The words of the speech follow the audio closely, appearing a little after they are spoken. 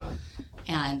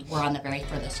and we're on the very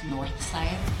furthest north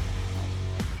side.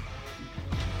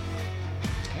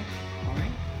 Okay, all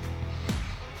right.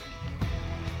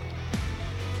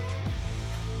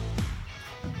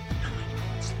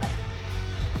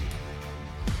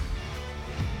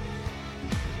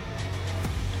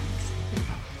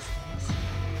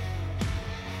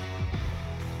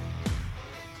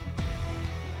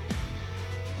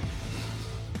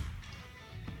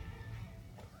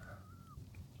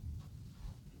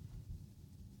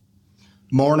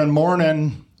 Morning,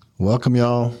 morning. Welcome,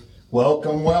 y'all.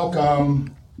 Welcome,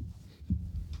 welcome.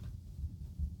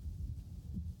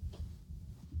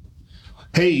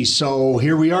 Hey, so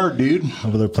here we are, dude.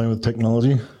 Over there playing with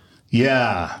technology.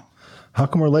 Yeah. How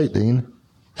come we're late, Dean?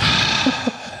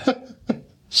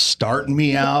 Starting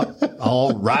me out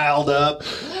all riled up.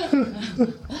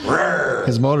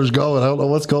 His motor's going. I don't know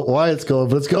why it's going,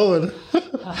 but it's going.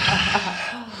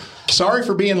 Sorry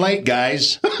for being late,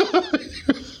 guys.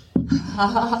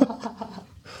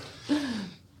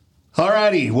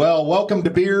 Alrighty, well, welcome to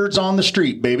Beards on the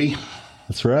Street, baby.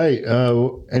 That's right.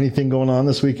 Anything going on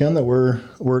this weekend that we're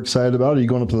excited about? Are you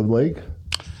going up to the lake?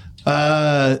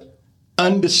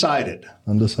 Undecided.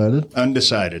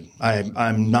 Undecided?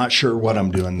 I'm not sure what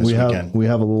I'm doing this weekend. We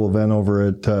have a little event over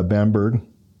at Bamberg.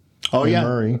 Oh, yeah.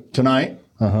 Murray. Tonight.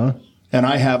 Uh-huh. And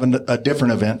I have a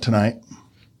different event tonight.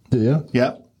 Do you?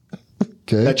 Yep.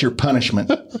 Okay. That's your punishment.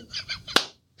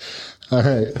 All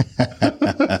right.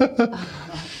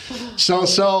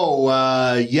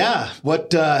 Yeah.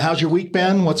 How's your week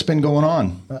been? What's been going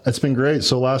on? It's been great.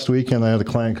 So last weekend I had a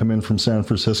client come in from San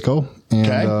Francisco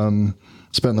and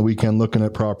spent the weekend looking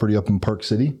at property up in Park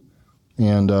City.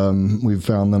 And we've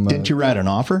found them. Didn't you write an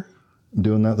offer?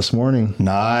 Doing that this morning.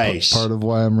 Nice. Part of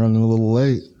why I'm running a little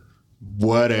late.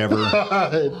 Whatever.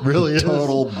 It really is.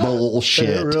 Total bullshit.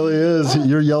 It really is.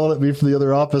 You're yelling at me from the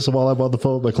other office while I'm on the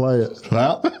phone with my client.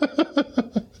 Well,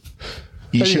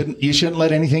 you shouldn't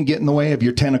let anything get in the way of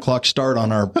your 10 o'clock start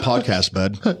on our podcast,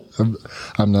 bud.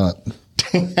 I'm not.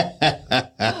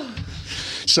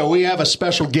 So we have a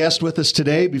special guest with us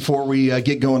today. Before we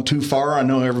get going too far, I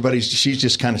know she's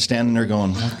just kind of standing there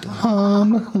going,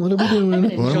 what are we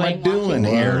doing? What am I doing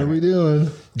here? What are we doing?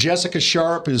 Jessica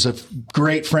Sharp is a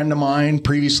great friend of mine,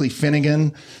 previously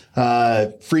Finnegan.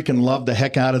 Freaking love the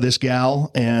heck out of this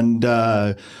gal. And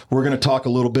we're going to talk a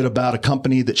little bit about a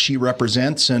company that she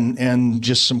represents and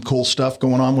just some cool stuff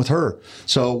going on with her.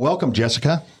 So welcome,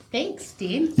 Jessica. Thanks,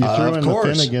 Dean. You threw in the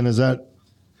Finnegan. Is that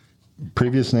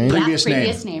previous name? Previous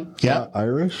name. Yeah.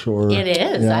 Irish or? It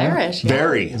is Irish. Yeah.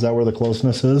 Very. Is that where the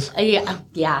closeness is?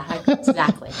 Yeah,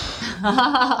 exactly.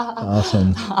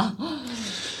 Awesome.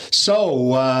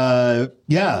 So,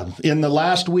 in the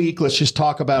last week, let's just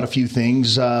talk about a few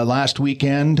things. Last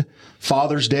weekend,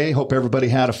 Father's Day. Hope everybody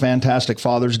had a fantastic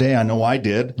Father's Day. I know I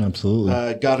did.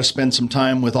 Absolutely. Got to spend some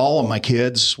time with all of my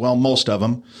kids. Well, most of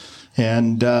them.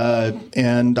 And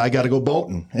I got to go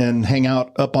boating and hang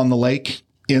out up on the lake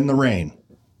in the rain.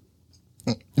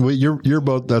 Well, your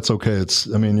boat, that's okay.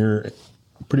 You're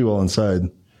pretty well inside,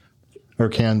 or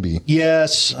can be.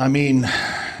 Yes.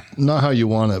 Not how you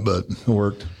want it, but it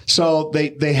worked. So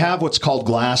they have what's called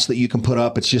glass that you can put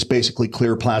up. It's just basically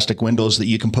clear plastic windows that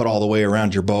you can put all the way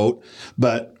around your boat.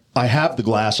 But I have the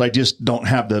glass. I just don't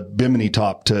have the bimini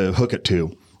top to hook it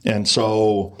to. And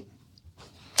so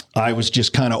I was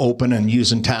just kind of open and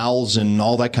using towels and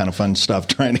all that kind of fun stuff,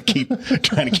 trying to keep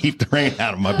the rain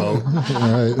out of my boat.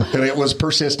 Right. And it was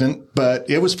persistent, but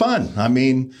it was fun.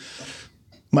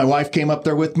 My wife came up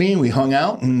there with me. We hung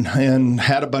out and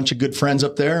had a bunch of good friends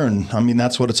up there. And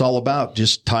that's what it's all about.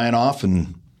 Just tying off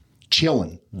and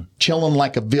chilling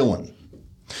like a villain.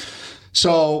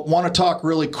 So want to talk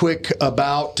really quick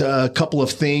about a couple of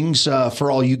things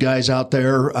for all you guys out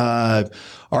there. Our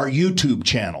YouTube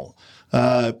channel.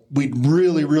 We'd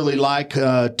really, really like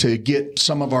to get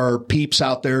some of our peeps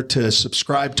out there to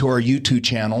subscribe to our YouTube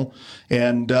channel.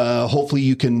 And hopefully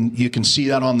you can see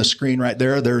that on the screen right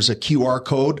there. There's a QR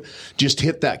code. Just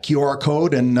hit that QR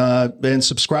code and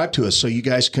subscribe to us so you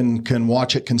guys can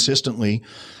watch it consistently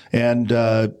and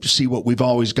see what we've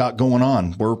always got going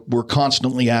on. We're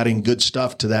constantly adding good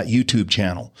stuff to that YouTube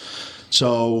channel.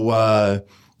 So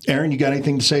Aaron, you got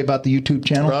anything to say about the YouTube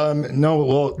channel? No,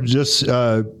 well, just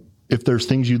if there's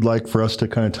things you'd like for us to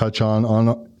kind of touch on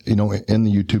in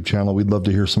the YouTube channel, we'd love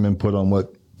to hear some input on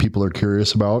what people are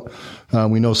curious about.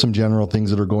 We know some general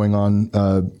things that are going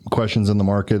on, questions in the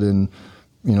market and,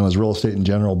 as real estate in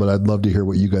general, but I'd love to hear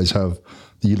what you guys have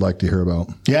that you'd like to hear about.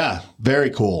 Yeah, very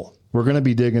cool. We're going to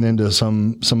be digging into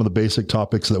some of the basic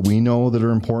topics that we know that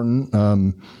are important.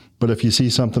 But if you see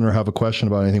something or have a question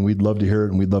about anything, we'd love to hear it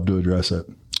and we'd love to address it.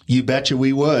 You betcha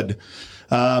we would.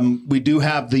 We do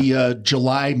have the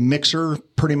July mixer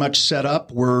pretty much set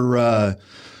up. We're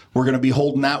going to be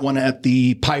holding that one at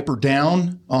the Piper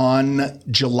Down on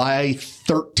July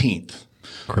 13th.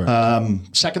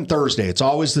 Correct. Second Thursday. It's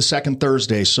always the second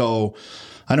Thursday. So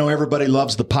I know everybody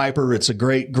loves the Piper. It's a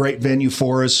great venue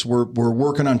for us. We're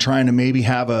working on trying to maybe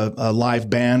have a live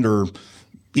band or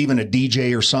even a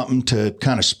DJ or something to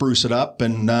kind of spruce it up.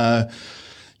 And,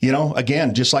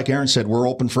 again, just like Aaron said, we're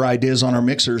open for ideas on our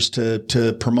mixers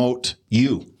to promote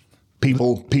you,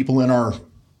 people in our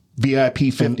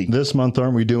VIP 50. And this month,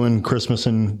 aren't we doing Christmas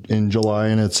in July?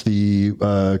 And it's the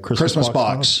Christmas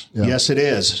box. Yeah. Yes, it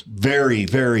is. Very,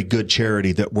 very good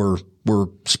charity that we're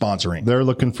sponsoring. They're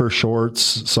looking for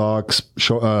shorts, socks,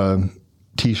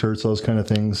 T-shirts, those kind of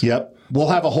things. Yep. We'll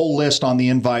have a whole list on the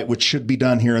invite, which should be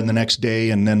done here in the next day,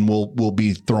 and then we'll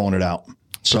be throwing it out.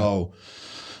 So,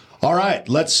 all right,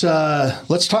 let's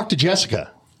talk to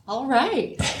Jessica. All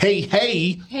right. Hey.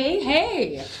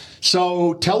 Hey.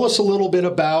 So tell us a little bit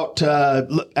about,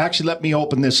 actually, let me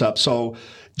open this up. So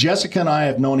Jessica and I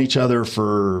have known each other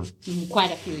for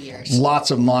quite a few years. Lots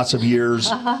of years.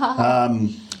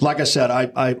 Like I said,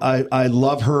 I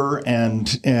love her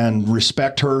and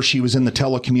respect her. She was in the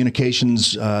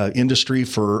telecommunications industry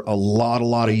for a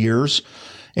lot of years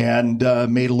and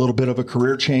made a little bit of a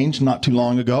career change not too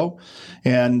long ago.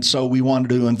 And so we wanted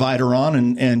to invite her on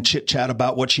and chit chat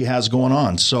about what she has going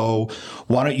on. So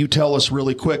why don't you tell us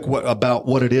really quick about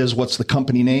what it is, what's the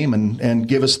company name, and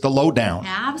give us the lowdown.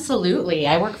 Absolutely.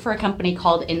 I work for a company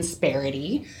called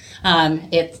Insperity.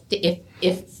 The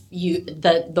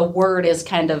word is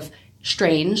kind of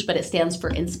strange, but it stands for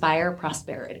Inspire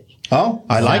Prosperity. Oh,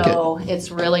 I like it. So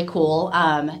it's really cool.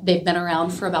 They've been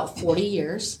around for about 40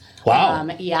 years. Wow.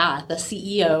 The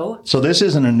CEO. So this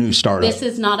isn't a new startup. This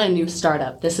is not a new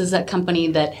startup. This is a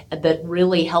company that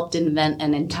really helped invent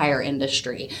an entire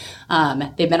industry.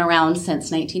 They've been around since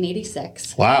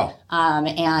 1986. Wow.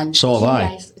 And so have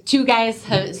I. Two guys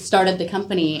have started the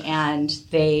company, and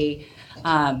they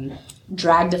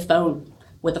dragged a phone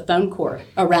with a phone cord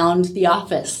around the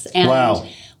office. And wow.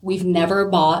 We've never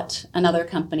bought another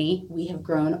company. We have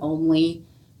grown only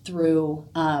through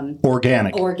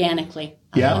organically.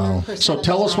 Yeah. So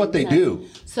tell us what they do.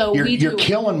 So you're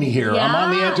killing me here. Yeah. I'm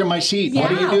on the edge of my seat. Yeah. What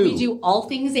do you do? We do all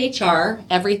things HR,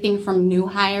 everything from new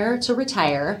hire to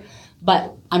retire.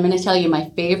 But I'm going to tell you my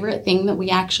favorite thing that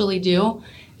we actually do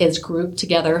is group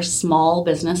together small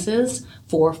businesses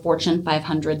for Fortune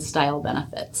 500 style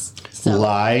benefits. So,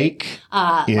 like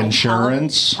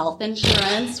insurance, health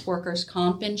insurance, workers'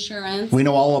 comp insurance. We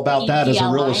know all about that as a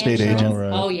real estate agent.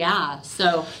 Right. Oh yeah.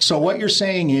 So what you're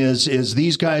saying is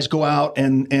these guys go out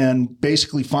and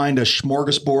basically find a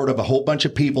smorgasbord of a whole bunch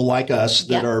of people like us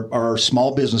that are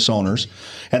small business owners,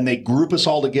 and they group us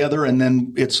all together, and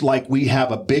then it's like we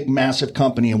have a big massive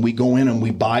company and we go in and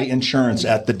we buy insurance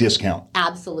at the discount.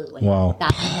 Absolutely. Wow.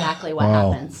 That's exactly what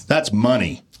happens. That's money.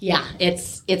 Yeah,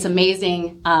 it's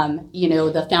amazing.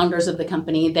 The founders of the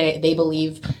company, they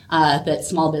believe that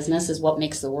small business is what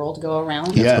makes the world go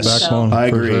around. Yes, I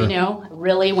agree.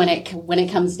 Really, when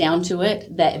it comes down to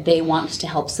it, that they want to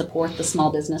help support the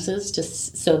small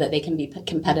businesses so that they can be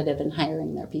competitive in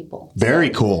hiring their people. Very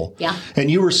cool. Yeah.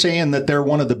 And you were saying that they're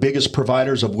one of the biggest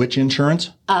providers of which insurance?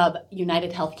 Of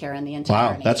United Healthcare in the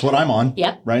entire nation. That's what I'm on.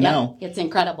 Now. It's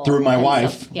incredible. Through my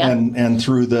wife and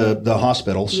through the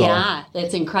hospital. So. Yeah,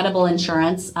 it's incredible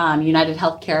insurance. United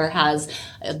Healthcare has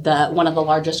one of the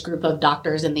largest group of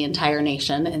doctors in the entire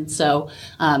nation, and so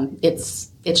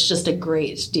it's just a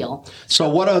great deal. So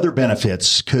what other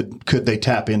benefits could they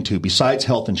tap into besides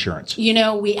health insurance?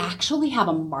 We actually have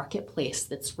a marketplace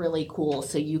that's really cool.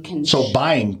 So you can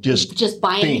buying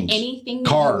buying things, anything,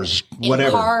 cars,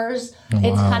 whatever. Cars. Oh, wow.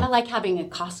 It's kind of like having a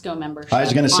Costco membership. I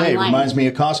was going to say, it reminds me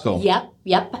of Costco.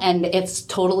 Yep. And it's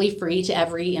totally free to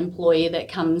every employee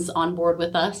that comes on board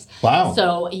with us. Wow.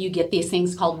 So you get these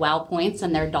things called WOW points,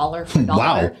 and they're dollar for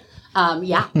dollar.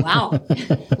 Wow.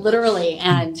 Literally.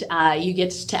 And you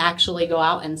get to actually go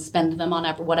out and spend them on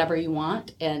whatever you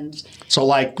want. And so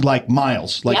like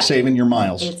miles, saving your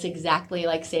miles. It's exactly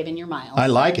like saving your miles. I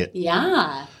like it.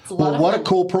 Yeah. What a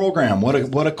cool program.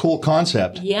 What a cool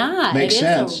concept. Yeah. Makes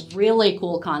sense. It's a really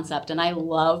cool concept. And I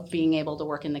love being able to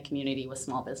work in the community with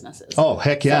small businesses. Oh,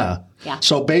 heck yeah.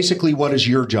 So basically, what is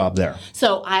your job there?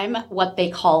 So I'm what they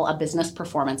call a business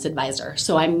performance advisor.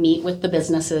 So I meet with the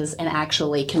businesses and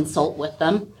actually consult with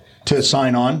them. To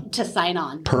sign on?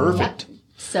 Perfect. Yep.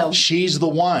 So she's the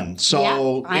one.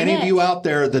 So any of you out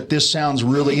there that this sounds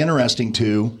really interesting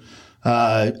to,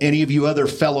 any of you other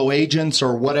fellow agents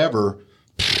or whatever,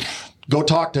 go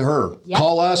talk to her.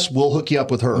 Call us. We'll hook you up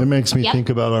with her. It makes me think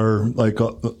about our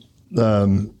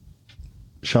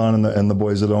Sean and the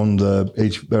boys that own the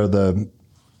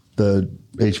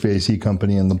HVAC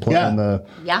company and the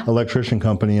electrician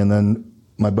company, and then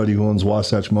my buddy who owns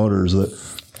Wasatch Motors. That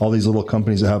all these little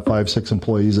companies that have 5-6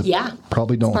 employees that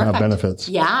probably don't have benefits.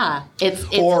 Yeah, it's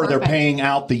or perfect. they're paying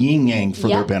out the yin yang for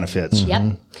their benefits.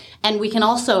 Yep. And we can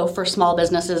also, for small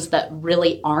businesses that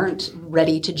really aren't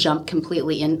ready to jump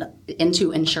completely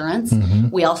into insurance,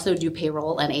 we also do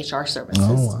payroll and HR services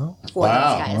for those guys.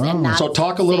 Wow. And So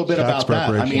talk a little bit about that.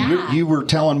 I mean, you were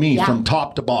telling me from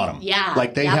top to bottom. Yeah,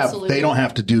 like they absolutely. don't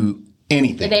have to do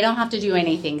anything. They don't have to do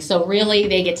anything. So really,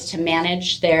 they get to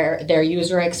manage their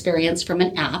user experience from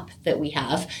an app that we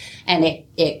have, and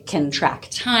it can track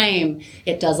time.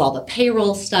 It does all the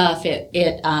payroll stuff.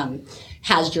 It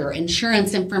has your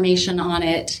insurance information on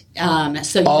it.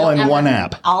 So you all in one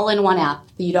app. All in one app.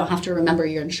 You don't have to remember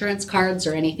your insurance cards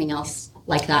or anything else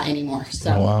like that anymore.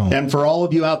 So, And for all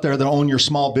of you out there that own your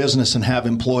small business and have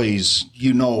employees,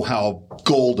 you know how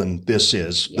golden this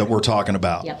is that we're talking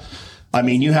about. Yep. I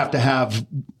mean, you have to have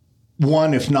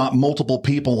one, if not multiple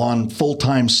people on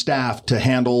full-time staff to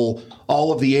handle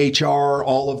all of the HR,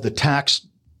 all of the tax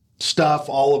stuff,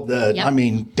 all of the, I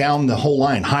mean, down the whole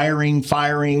line, hiring,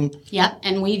 firing. Yep.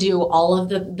 And we do all of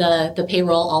the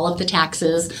payroll, all of the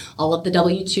taxes, all of the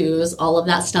W-2s, all of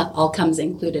that stuff all comes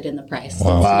included in the price.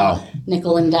 Wow. It's not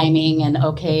nickel and diming and,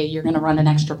 okay, you're going to run an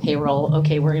extra payroll.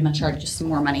 Okay, we're going to charge you some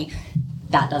more money.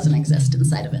 That doesn't exist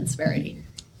inside of Insperity.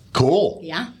 Cool.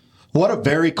 Yeah. What a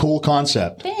very cool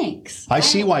concept. Thanks. I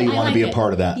see why you want to be a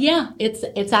part of that. Yeah,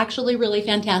 it's actually really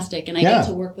fantastic, and I get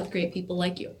to work with great people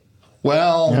like you.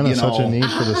 Well, and it's such a need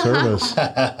for the service.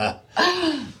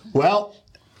 Well,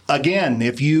 again,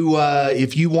 if you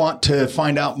want to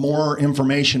find out more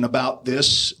information about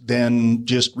this, then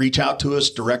just reach out to us,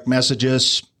 direct message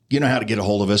us. You know how to get a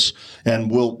hold of us,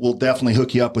 and we'll definitely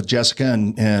hook you up with Jessica,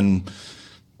 and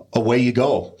away you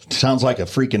go. Sounds like a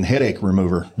freaking headache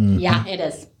remover. Yeah, it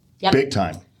is. Yep. Big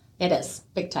time. It is.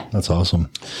 Big time. That's awesome.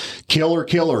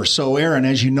 Killer. So, Aaron,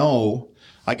 as you know,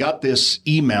 I got this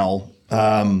email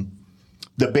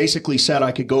that basically said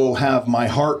I could go have my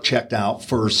heart checked out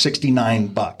for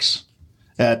 $69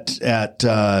 at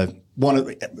one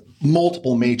of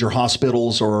multiple major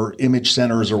hospitals or image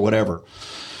centers or whatever.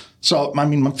 So, I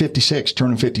mean, I'm 56,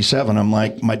 turning 57. I'm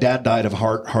like, my dad died of a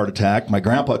heart attack. My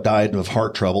grandpa died of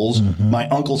heart troubles. My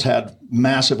uncles had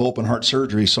massive open heart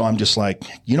surgery. So I'm just like,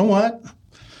 you know what?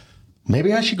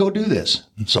 Maybe I should go do this.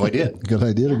 So I did. Good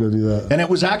idea to go do that. And it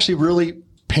was actually really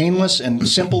painless and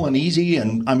simple and easy.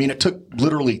 And I mean, it took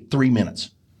literally 3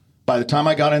 minutes. By the time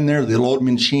I got in there, they loaded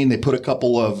me in the machine. They put a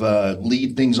couple of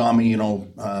lead things on me,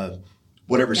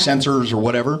 whatever, sensors or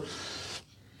whatever.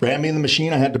 Ran me in the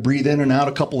machine. I had to breathe in and out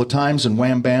a couple of times, and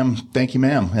wham, bam, thank you,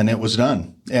 ma'am. And it was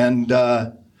done. And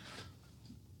my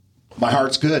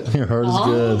heart's good. Your heart is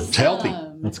good. It's healthy.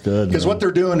 That's good. Because what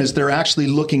they're doing is they're actually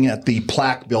looking at the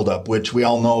plaque buildup, which we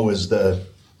all know is the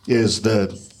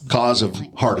cause of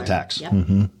heart attacks. Yep.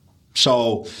 Mm-hmm.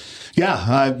 So, yeah,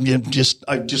 I just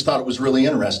thought it was really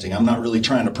interesting. I'm not really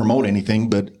trying to promote anything,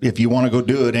 but if you want to go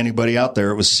do it, anybody out there,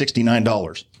 it was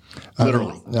 $69.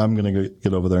 Literally. I'm going to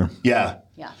get over there. Yeah.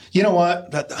 Yeah. You know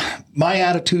what? My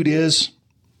attitude is,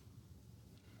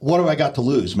 what do I got to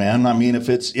lose, man? I mean, if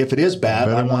it is bad,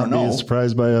 I want to know. Be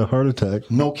surprised by a heart attack.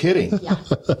 No kidding. Yeah.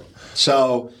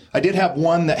 So I did have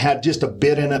one that had just a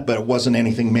bit in it, but it wasn't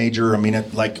anything major. I mean,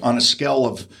 like on a scale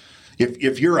of,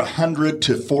 if you're 100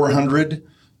 to 400,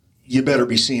 you better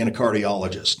be seeing a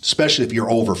cardiologist, especially if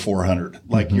you're over 400.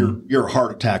 Like you're a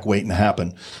heart attack waiting to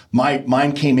happen.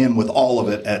 Mine came in with all of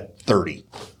it at 30.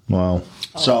 Wow.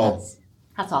 So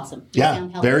that's awesome.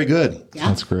 Yeah, very good. Yeah,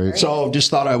 that's great. So just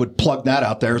thought I would plug that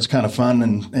out there. It's kind of fun.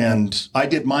 And I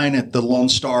did mine at the Lone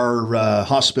Star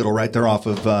Hospital right there off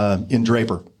of in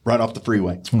Draper, right off the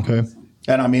freeway. Okay.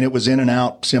 And I mean, it was in and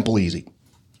out, simple, easy.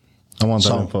 I want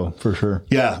that info for sure.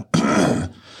 Yeah.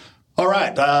 All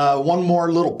right. One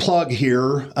more little plug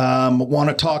here. Want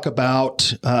to talk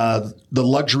about the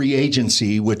luxury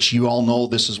agency, which you all know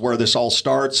this is where this all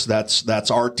starts. That's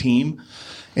our team.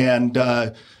 And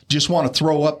just want to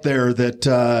throw up there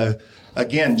that,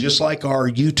 again, just like our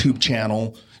YouTube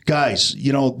channel, guys,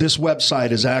 this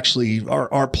website is actually,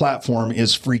 our platform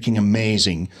is freaking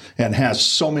amazing and has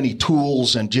so many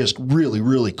tools and just really,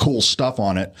 really cool stuff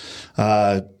on it.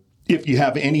 If you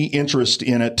have any interest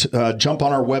in it, jump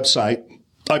on our website.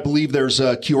 I believe there's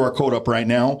a QR code up right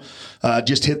now.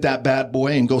 Just hit that bad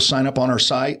boy and go sign up on our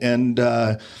site. And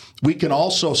we can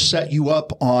also set you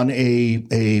up on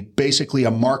basically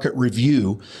a market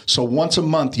review. So once a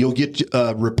month, you'll get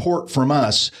a report from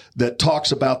us that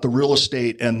talks about the real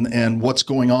estate and what's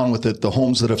going on with it, the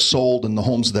homes that have sold and the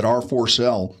homes that are for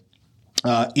sale.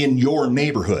 in your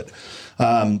neighborhood.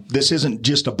 This isn't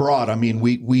just abroad. I mean,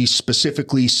 we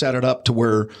specifically set it up to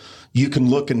where you can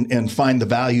look and find the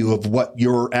value of what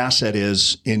your asset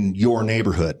is in your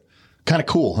neighborhood. Kind of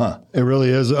cool, huh? It really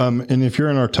is. And if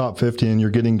you're in our top 50 and you're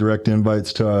getting direct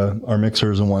invites to our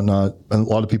mixers and whatnot, and a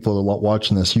lot of people are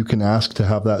watching this, you can ask to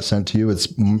have that sent to you.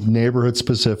 It's neighborhood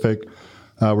specific.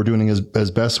 We're doing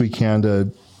as best we can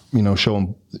to, show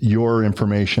them your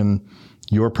information,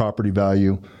 your property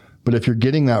value. But if you're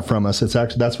getting that from us,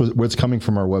 that's what's coming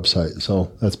from our website.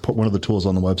 So that's one of the tools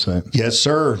on the website. Yes,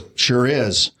 sir. Sure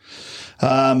is.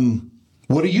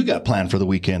 What do you got planned for the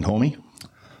weekend, homie?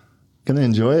 Gonna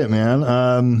enjoy it, man.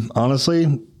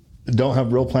 Honestly, don't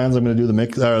have real plans. I'm gonna do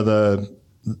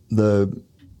the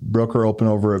broker open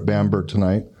over at Bamberg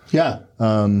tonight. Yeah.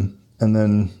 And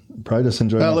then probably just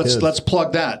enjoy. Well, my kids. let's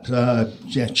plug that.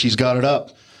 Yeah, she's got it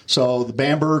up. So the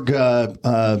Bamberg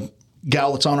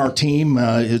gal that's on our team,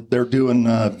 they're doing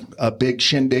a big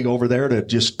shindig over there to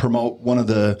just promote one of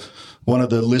the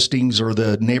listings or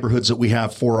the neighborhoods that we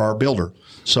have for our builder.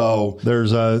 So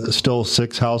there's still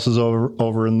 6 houses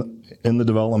over in the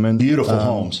development. Beautiful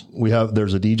homes.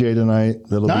 There's a DJ tonight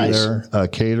that'll Nice. be there,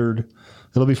 catered.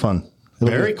 It'll be fun.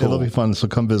 Very cool. It'll be fun. So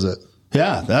come visit.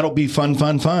 Yeah, that'll be fun.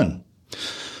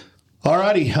 All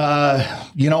righty.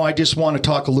 I just want to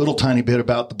talk a little tiny bit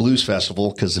about the Blues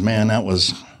Festival because, man, that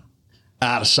was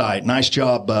out of sight. Nice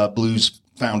job, Blues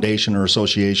Foundation or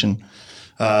Association.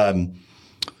 Had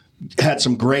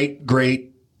some great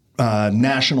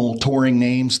national touring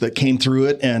names that came through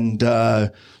it. And,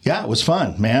 it was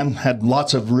fun, man. Had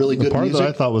lots of really good Part music. that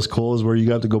I thought was cool is where you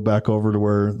got to go back over to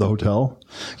where the hotel.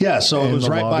 Yeah, so it was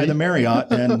right by the Marriott,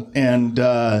 and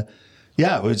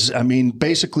it was. I mean,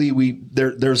 basically,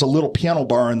 there's a little piano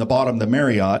bar in the bottom of the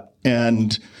Marriott,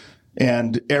 and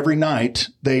every night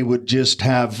they would just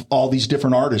have all these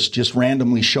different artists just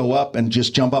randomly show up and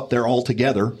just jump up there all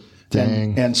together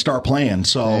and start playing.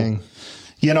 So, Dang.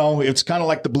 It's kind of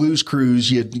like the Blues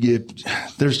Cruise.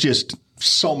 There's just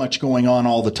so much going on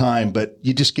all the time, but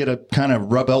you just get to kind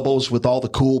of rub elbows with all the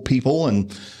cool people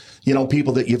and,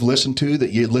 people that you've listened to,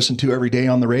 that you listen to every day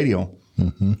on the radio.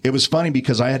 Mm-hmm. It was funny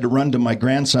because I had to run to my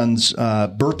grandson's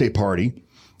birthday party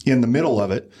in the middle of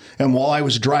it. And while I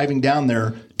was driving down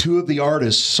there, 2 of the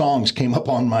artists' songs came up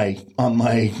on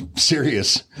my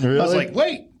Sirius. Really? I was like,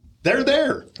 wait, they're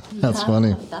there. That's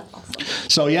funny. That's awesome.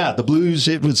 So yeah, the Blues,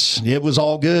 it was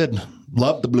all good.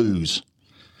 Love the Blues.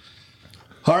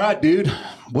 All right, dude.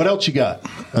 What else you got?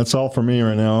 That's all for me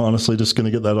right now. Honestly, just going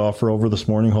to get that offer over this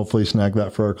morning. Hopefully snag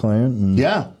that for our client. And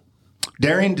Yeah.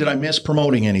 Darian, did I miss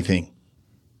promoting anything?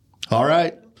 All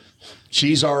right.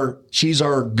 She's our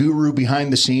guru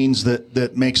behind the scenes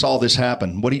that makes all this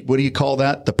happen. What do you call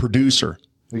that? The producer.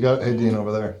 we got Dean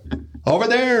over there. Over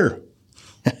there.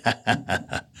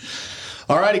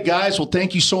 All righty, guys. Well,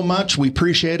 thank you so much. We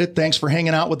appreciate it. Thanks for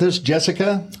hanging out with us.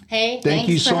 Jessica, Hey, Thank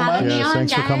you thanks so for having much. me Yes, on,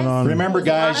 thanks for guys. coming on. remember, It was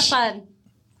guys, a lot of fun.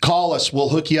 call us. We'll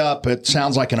hook you up. It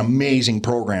sounds like an amazing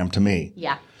program to me.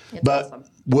 Yeah, it's But awesome.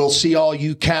 we'll see all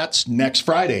you cats next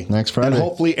Friday. Next Friday. And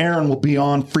hopefully Aaron will be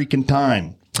on freaking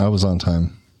time. I was on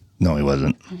time. No, he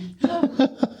wasn't.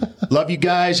 Love you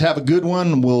guys. Have a good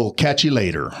one. We'll catch you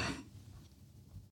later.